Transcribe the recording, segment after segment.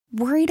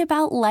Worried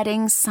about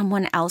letting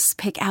someone else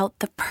pick out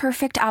the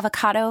perfect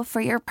avocado for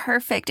your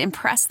perfect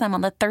impress them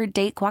on the third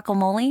date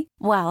guacamole?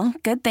 Well,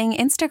 good thing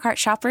Instacart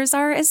shoppers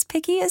are as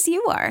picky as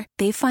you are.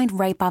 They find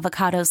ripe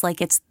avocados like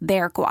it's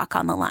their guac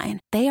on the line.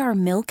 They are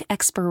milk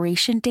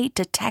expiration date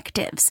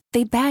detectives.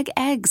 They bag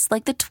eggs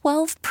like the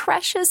 12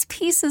 precious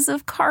pieces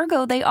of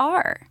cargo they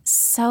are.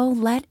 So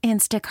let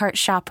Instacart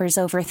shoppers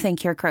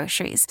overthink your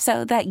groceries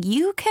so that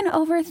you can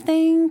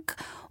overthink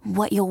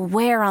what you'll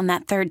wear on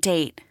that third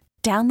date.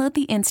 Download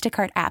the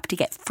Instacart app to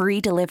get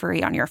free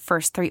delivery on your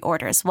first 3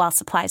 orders while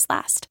supplies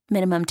last.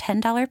 Minimum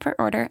 $10 per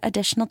order.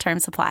 Additional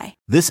terms apply.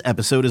 This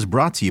episode is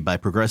brought to you by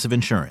Progressive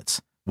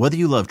Insurance. Whether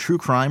you love true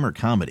crime or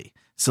comedy,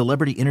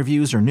 celebrity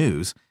interviews or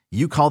news,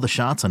 you call the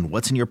shots on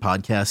what's in your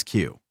podcast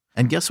queue.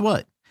 And guess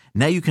what?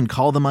 Now you can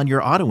call them on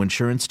your auto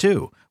insurance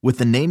too with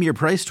the Name Your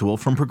Price tool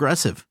from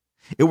Progressive.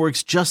 It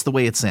works just the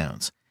way it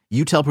sounds.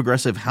 You tell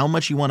Progressive how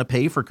much you want to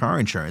pay for car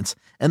insurance,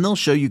 and they'll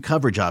show you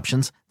coverage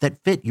options that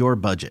fit your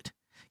budget.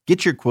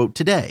 Get your quote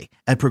today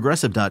at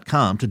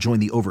Progressive.com to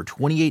join the over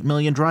 28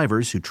 million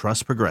drivers who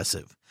trust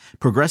Progressive.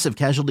 Progressive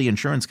Casualty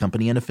Insurance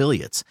Company and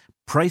Affiliates.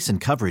 Price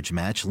and coverage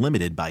match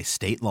limited by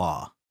state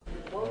law.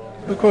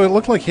 It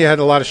looked like he had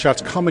a lot of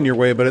shots coming your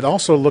way, but it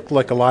also looked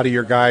like a lot of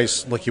your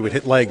guys, like you would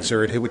hit legs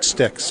or hit with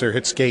sticks or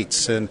hit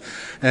skates and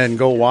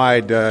go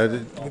wide.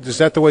 Is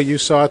that the way you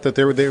saw it,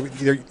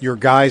 that your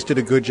guys did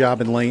a good job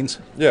in lanes?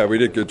 Yeah, we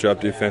did a good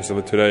job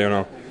defensively today.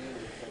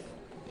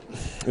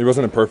 It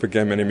wasn't a perfect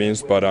game by any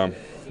means, but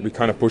we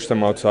kind of pushed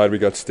them outside. We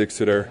got sticks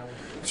to their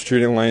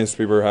shooting lanes.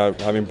 We were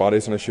having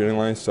bodies on the shooting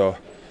lanes. So,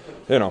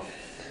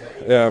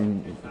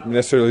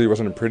 necessarily it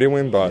wasn't a pretty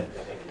win, but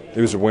it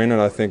was a win. And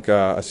I think,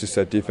 as you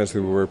said,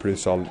 defensively we were pretty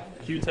solid.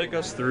 Can you take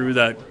us through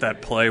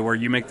that play where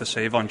you make the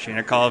save on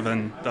Chinikov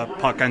and the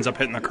puck ends up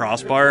hitting the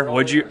crossbar?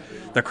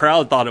 The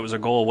crowd thought it was a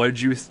goal. What did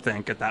you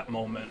think at that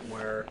moment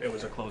where it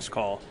was a close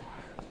call?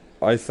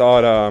 I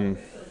thought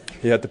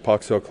he had the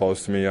puck so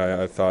close to me.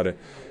 I thought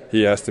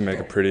he has to make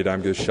a pretty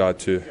damn good shot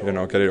to,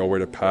 get it over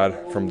the pad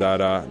from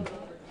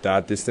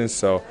that distance.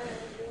 So,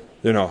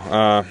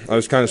 I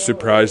was kind of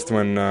surprised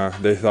when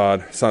they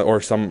thought,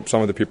 or some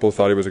of the people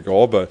thought it was a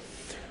goal. But,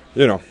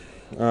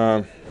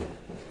 I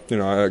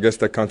guess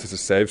that counts as a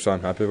save, so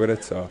I'm happy with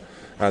it. So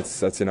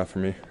that's enough for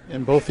me.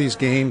 In both these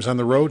games on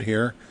the road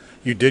here,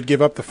 you did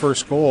give up the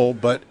first goal,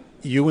 but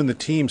you and the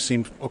team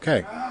seemed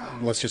okay.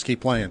 Let's just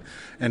keep playing,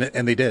 and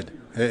they did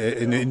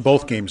in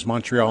both games,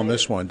 Montreal and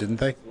this one, didn't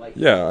they?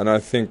 Yeah, and I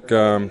think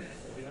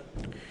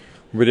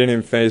we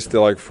didn't face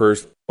the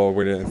first goal.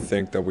 We didn't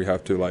think that we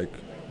have to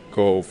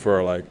go for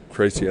a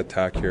crazy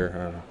attack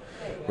here.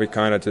 We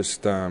kind of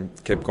just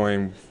kept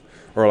going,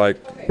 or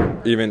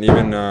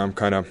even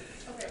kind of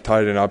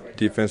tied it up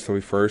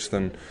defensively first,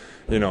 and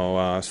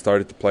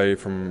started to play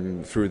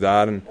through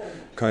that, and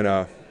kind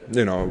of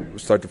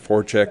start to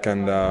forecheck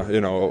and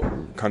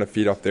kind of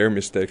feed off their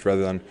mistakes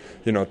rather than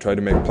try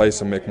to make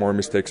plays and make more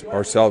mistakes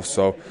ourselves.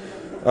 So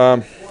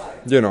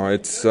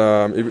it's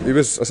it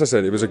was, as I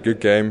said, it was a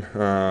good game.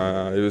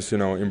 It was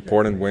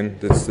important win.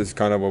 This is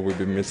kind of what we've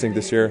been missing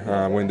this year.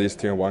 Win these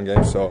 2-1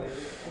 games. So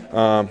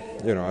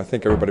I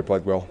think everybody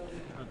played well.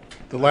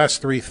 The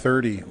last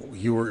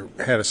 3:30, you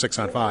had a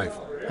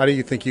 6-on-5. How do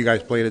you think you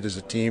guys played it as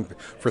a team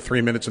for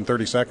 3 minutes and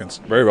 30 seconds?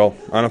 Very well.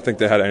 I don't think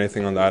they had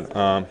anything on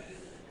that.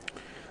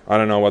 I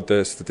don't know what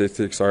the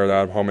statistics are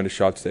that how many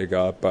shots they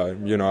got, but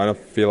I don't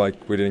feel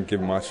like we didn't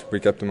give much. We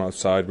kept them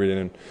outside. We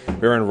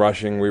weren't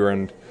rushing. We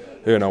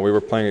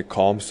were playing it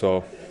calm.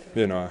 So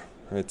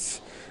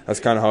that's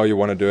kind of how you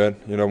want to do it.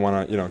 You don't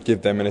want to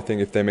give them anything.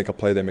 If they make a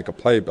play, they make a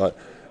play, but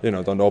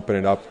don't open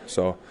it up.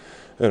 So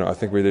I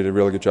think we did a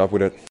really good job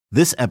with it.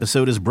 This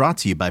episode is brought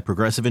to you by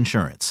Progressive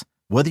Insurance.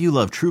 Whether you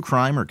love true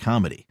crime or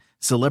comedy,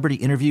 celebrity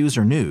interviews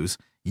or news,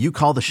 you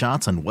call the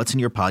shots on what's in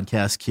your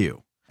podcast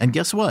queue. And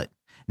guess what?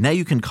 Now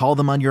you can call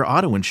them on your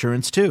auto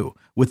insurance too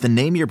with the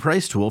Name Your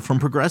Price tool from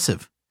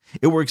Progressive.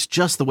 It works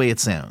just the way it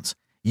sounds.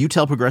 You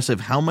tell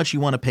Progressive how much you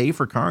want to pay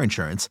for car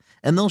insurance,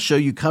 and they'll show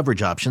you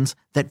coverage options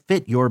that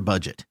fit your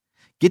budget.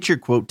 Get your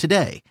quote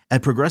today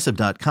at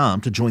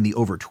Progressive.com to join the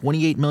over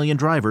 28 million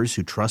drivers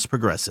who trust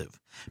Progressive.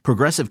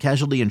 Progressive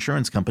Casualty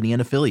Insurance Company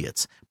and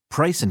Affiliates.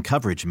 Price and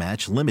coverage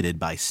match limited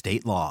by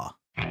state law.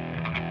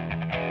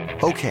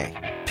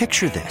 Okay,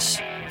 picture this.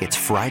 It's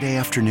Friday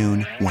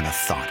afternoon when a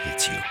thought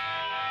hits you.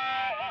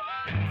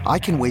 I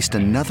can waste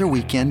another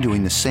weekend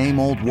doing the same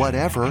old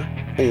whatever,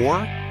 or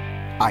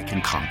I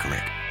can conquer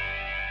it.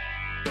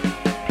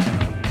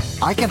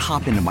 I can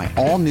hop into my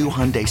all-new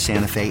Hyundai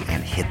Santa Fe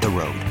and hit the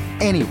road.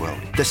 Any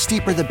road. The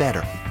steeper, the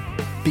better.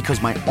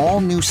 Because my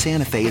all-new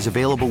Santa Fe is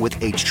available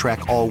with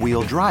H-Track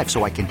all-wheel drive,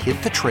 so I can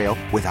hit the trail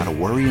without a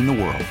worry in the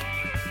world.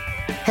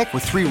 Heck,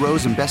 with 3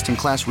 rows and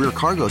best-in-class rear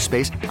cargo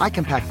space, I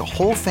can pack the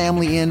whole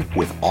family in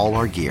with all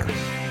our gear.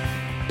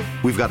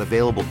 We've got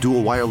available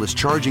dual wireless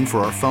charging for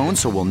our phones,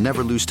 so we'll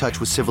never lose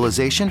touch with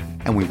civilization,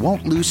 and we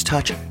won't lose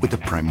touch with the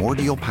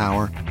primordial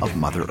power of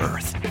Mother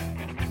Earth.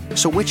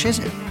 So which is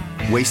it?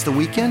 Waste the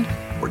weekend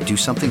or do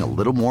something a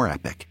little more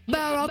epic?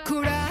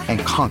 And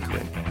conquer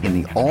it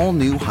in the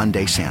all-new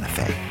Hyundai Santa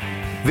Fe.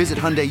 Visit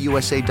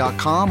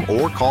HyundaiUSA.com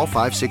or call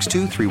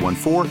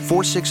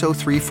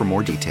 562-314-4603 for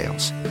more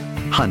details.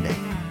 Hyundai,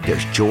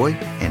 there's joy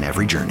in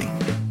every journey.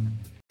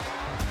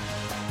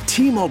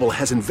 T-Mobile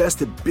has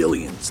invested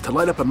billions to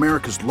light up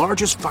America's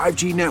largest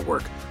 5G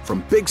network,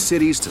 from big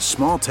cities to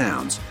small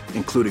towns,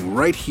 including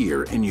right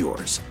here in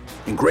yours.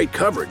 And great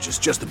coverage is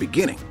just the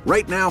beginning.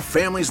 Right now,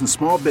 families and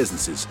small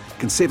businesses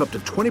can save up to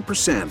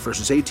 20%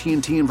 versus AT&T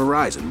and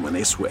Verizon when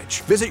they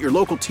switch. Visit your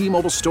local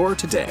T-Mobile store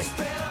today.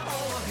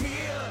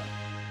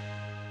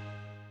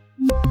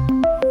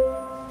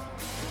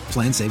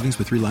 Plan savings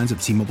with 3 lines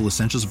of T-Mobile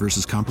Essentials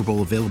versus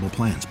comparable available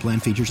plans. Plan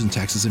features and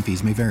taxes and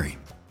fees may vary.